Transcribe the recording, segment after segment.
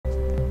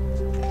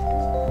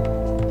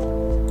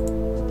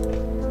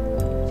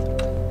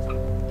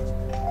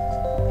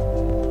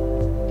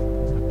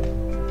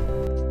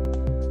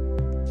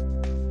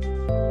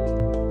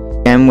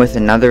again with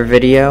another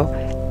video,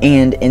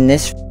 and in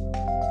this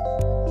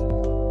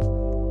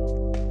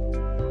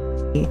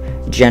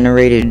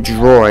Generated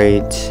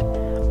Droids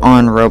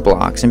on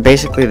Roblox. And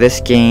basically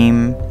this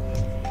game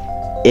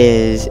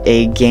is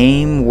a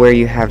game where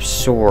you have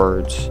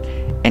swords,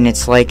 and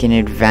it's like an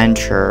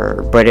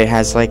adventure, but it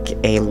has like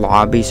a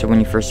lobby. So when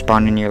you first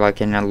spawn in, you're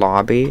like in a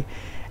lobby,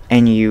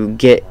 and you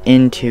get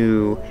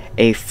into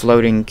a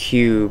floating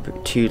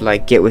cube to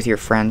like get with your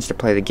friends to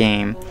play the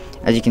game.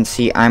 As you can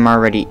see, I'm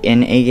already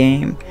in a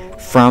game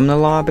from the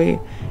lobby,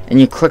 and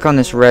you click on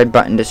this red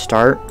button to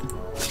start,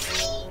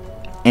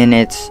 and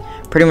it's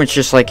pretty much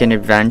just like an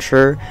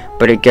adventure,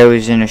 but it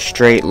goes in a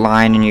straight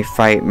line and you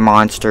fight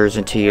monsters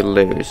until you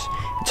lose.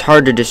 It's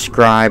hard to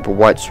describe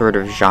what sort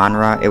of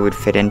genre it would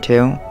fit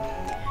into,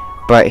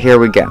 but here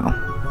we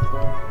go.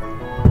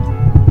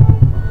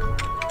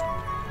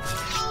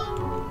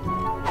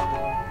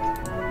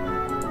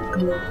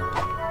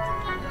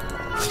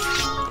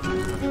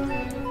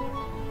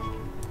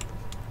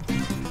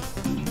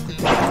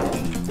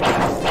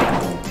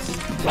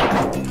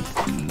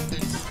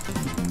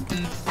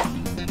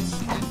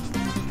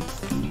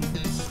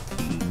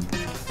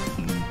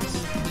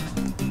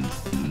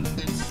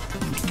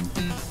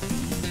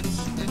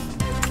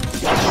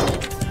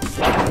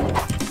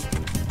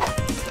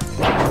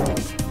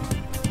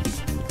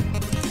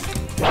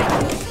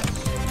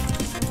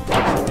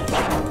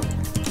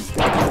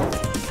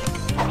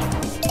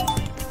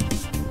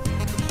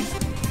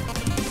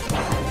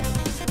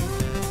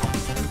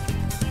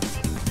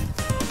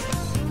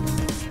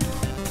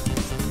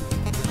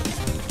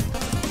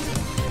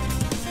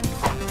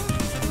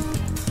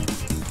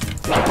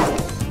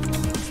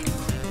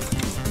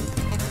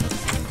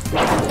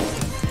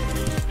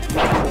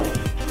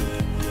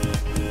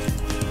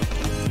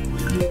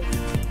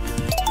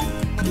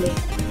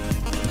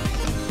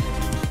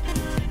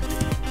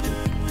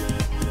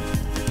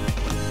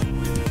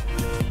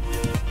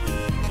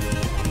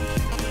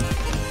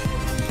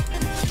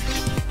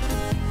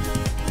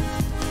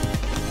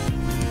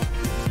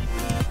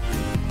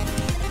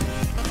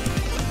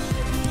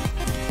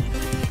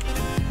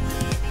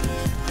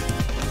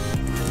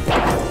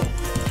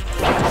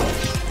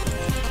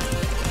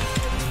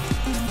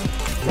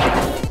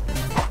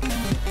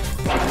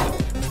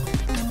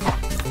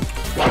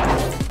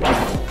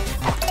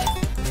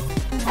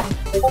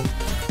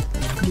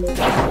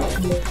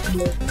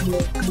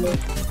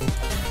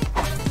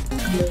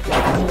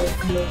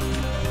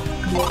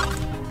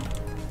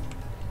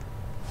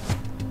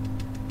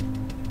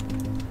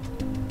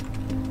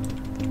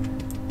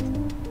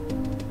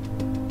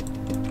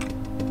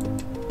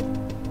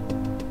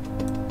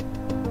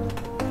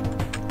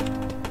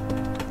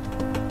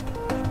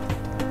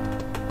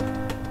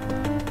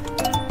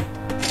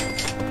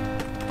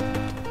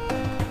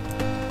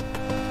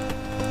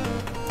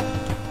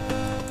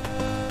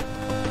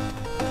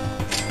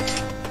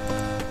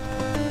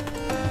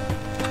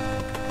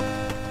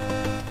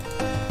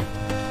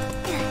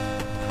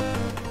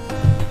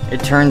 It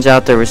turns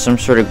out there was some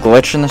sort of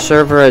glitch in the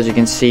server. As you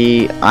can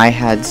see, I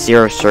had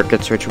 0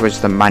 circuits, which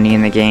was the money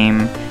in the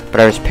game, but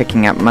I was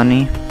picking up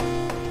money.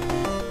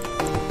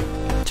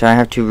 So I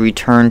have to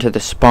return to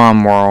the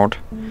spawn world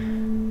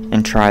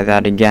and try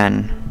that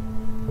again.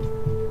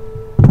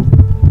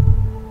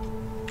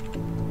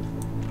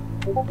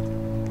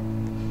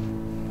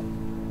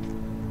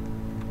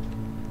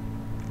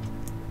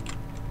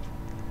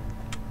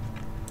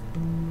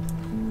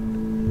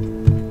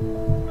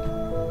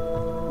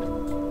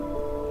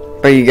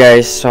 But you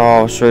guys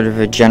saw sort of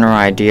a general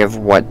idea of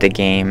what the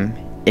game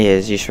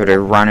is. You sort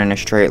of run in a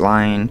straight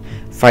line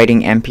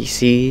fighting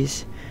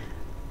NPCs,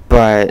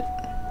 but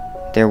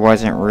there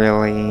wasn't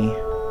really...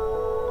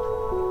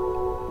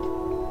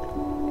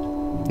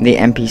 the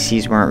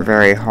NPCs weren't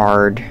very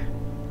hard.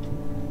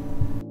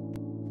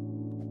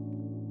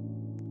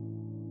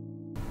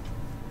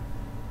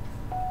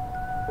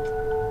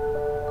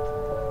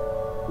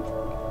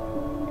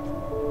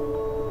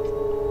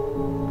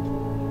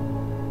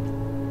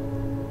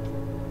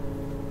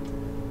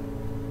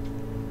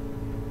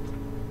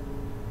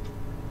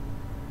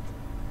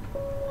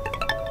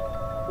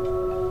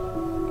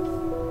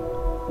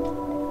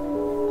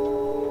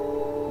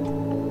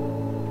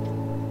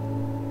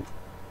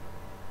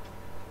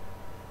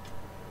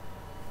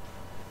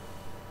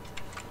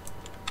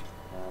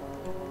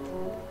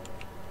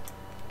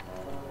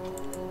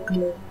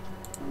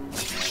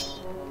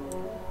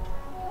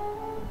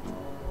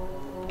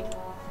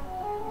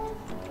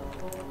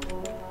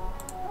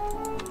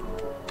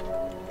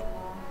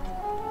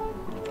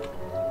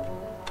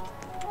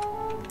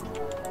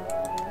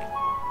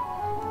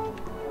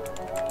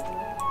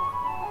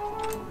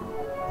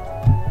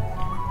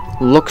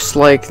 Looks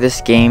like this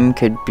game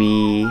could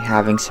be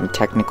having some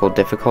technical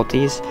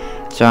difficulties,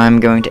 so I'm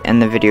going to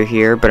end the video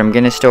here, but I'm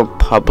going to still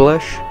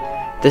publish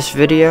this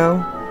video.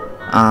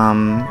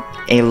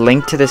 A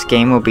link to this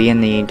game will be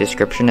in the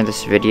description of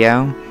this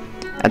video.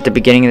 At the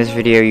beginning of this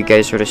video, you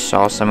guys sort of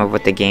saw some of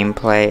what the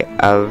gameplay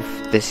of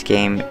this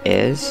game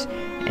is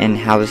and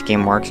how this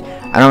game works.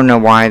 I don't know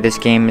why this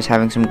game is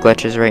having some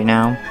glitches right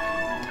now,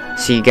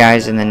 See you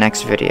guys in the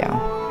next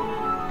video.